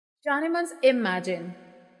Johnnyman's, imagine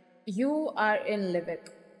you are in Livik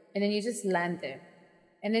and then you just land there.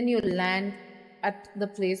 And then you land at the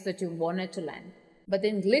place that you wanted to land. But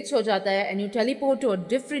then glitch ho jata hai and you teleport to a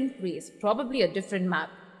different place, probably a different map.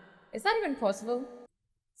 Is that even possible?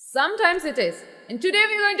 Sometimes it is. And today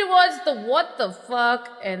we're going to watch the what the fuck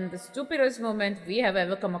and the stupidest moment we have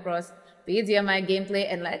ever come across. BGMI gameplay,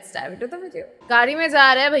 and let's dive into the video. Gaadi mein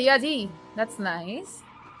ja raha hai bhaiya ji. That's nice.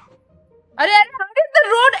 Arey, how did the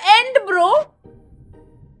road end, bro?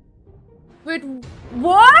 Wait,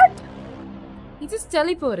 what? He just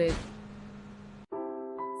teleported.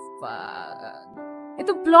 Fuck. ये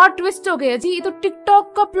तो plot twist हो गया जी. ये तो TikTok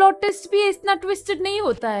का plot twist भी इतना twisted नहीं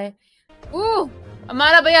होता है.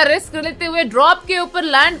 हमारा भैया रिस्क लेते हुए ड्रॉप के ऊपर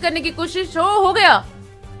लैंड करने की कोशिश हो गया.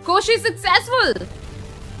 कोशिश successful.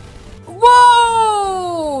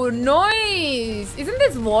 Whoa! Nice! Isn't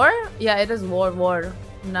this war? Yeah, it is war.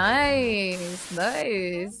 Nice.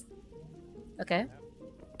 Okay.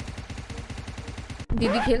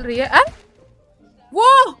 दीदी खेल रही है. वो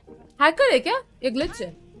हैकर है क्या? ये ग्लिच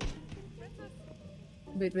है.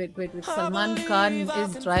 Wait. Salman Khan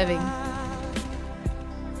is driving.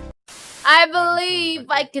 I believe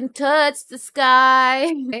I can touch the sky.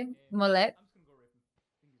 Okay, Mullet.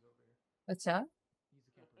 अच्छा.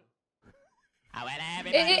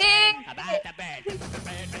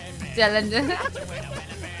 Challenger.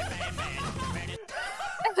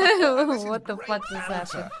 What the fuck just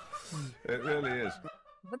happened? It really is.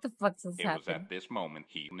 What the fuck just happened? It was at this moment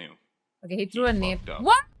he knew. Okay, he threw a nade.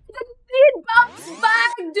 What? The nade bounced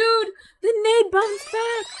back, dude! The nade bounced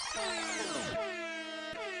back!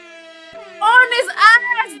 On his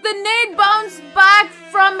ass! The nade bounced back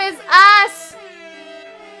from his ass!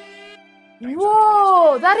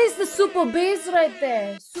 Whoa! That is the super base right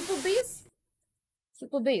there. Super base?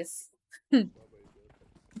 Super base.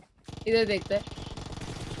 इधर देखते हैं.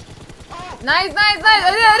 Nice.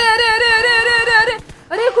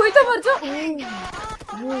 अरे कोई तो मर जाओ.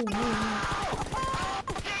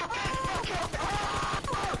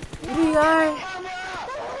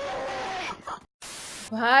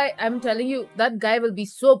 Bhai, I'm telling you, that guy will be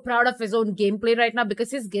so proud of his own gameplay right now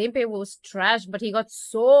because his gameplay was trash, but he got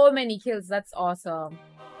so many kills. That's awesome.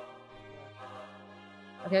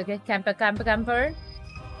 Okay. Camper.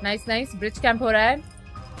 Nice. Bridge camp ho raha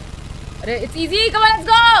hai. It's easy. Come on, let's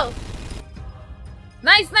go.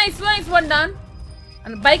 Nice. One down.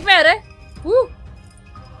 And bike mein aa raha hai. Woo.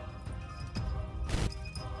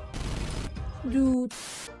 Dude.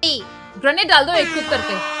 Hey, grenade डाल दो एक खुद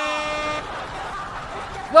करके.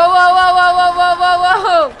 Whoa.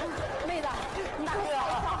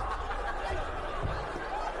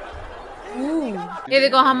 ये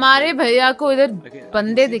देखो हमारे भैया को इधर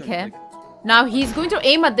बंदे दिखे. Now he's going to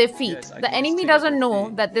aim at their feet. The enemy doesn't know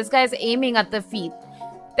that this guy is aiming at their feet.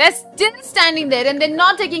 They're still standing there and they're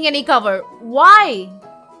not taking any cover. Why?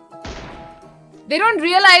 They don't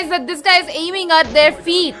realize that this guy is aiming at their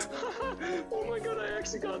feet. Oh my god, I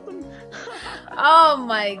actually got them. Oh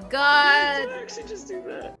my god. Did I actually just do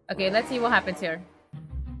that? Okay, let's see what happens here.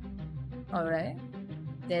 Alright.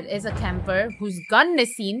 There is a camper whose gun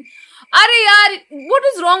is seen. Arey yaar, what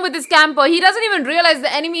is wrong with this camper? He doesn't even realize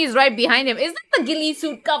the enemy is right behind him. Is that the ghillie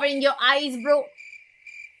suit covering your eyes, bro?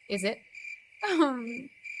 Is it?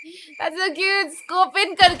 That's so cute. Scope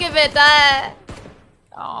in karke beta hai.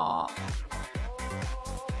 Aww.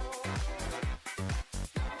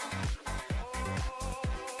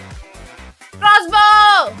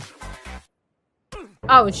 Crossbow!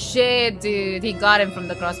 Oh shit, dude. He got him from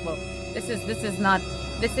the crossbow. This is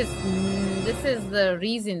the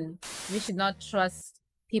reason we should not trust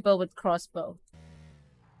people with crossbow.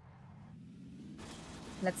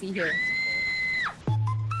 Let's see here.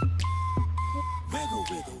 Wiggle.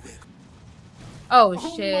 Oh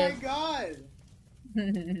shit. Oh my god!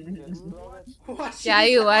 Yeah,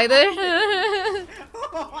 you either.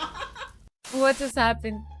 What just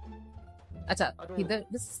happened? Acha,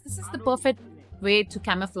 this is the perfect way to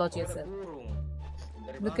camouflage yourself.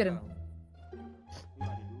 Look at him.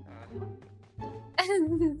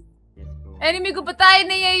 Enemy को पता ही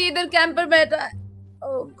नहीं है ये इधर camper बैठा है.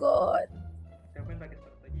 Oh god.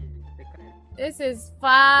 This is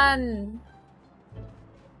fun.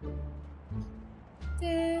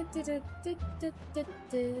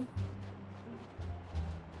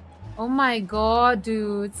 Oh my god,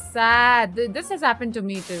 dude. Sad. This has happened to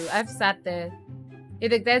me too. I've sat there. ये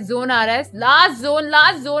देखते हैं zone आ रहा है. Last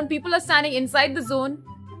zone. People are standing inside the zone.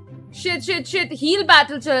 Shit. Heal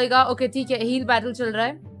battle चलेगा. Okay, ठीक है. Heal battle चल रहा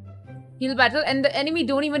है. Heal battle, and the enemy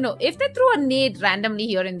don't even know. If they throw a nade randomly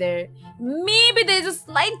here and there, maybe there's a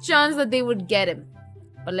slight chance that they would get him.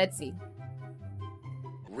 But let's see.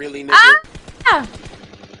 Really, nigga?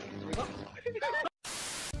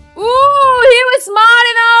 Ooh, he was smart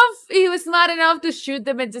enough. He was smart enough to shoot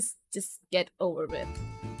them and just get over with.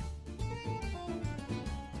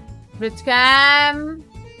 Bridge cam.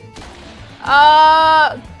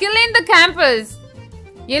 Killing the campers.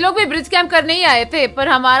 ये लोग भी bridge camp करने ही आए थे, पर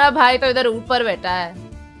हमारा भाई तो इधर ऊपर बैठा है.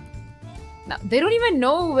 Now, they don't even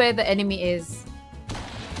know where the enemy is.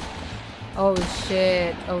 Oh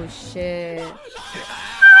shit! Oh shit!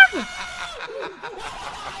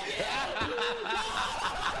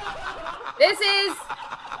 This is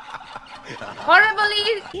horribly.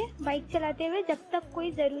 Bike चलाते हुए जब तक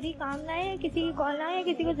कोई जरूरी काम ना है, किसी की कॉल ना है,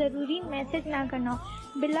 किसी को जरूरी मैसेज ना करना हो,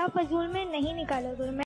 बिला फजूल में नहीं निकाला करो.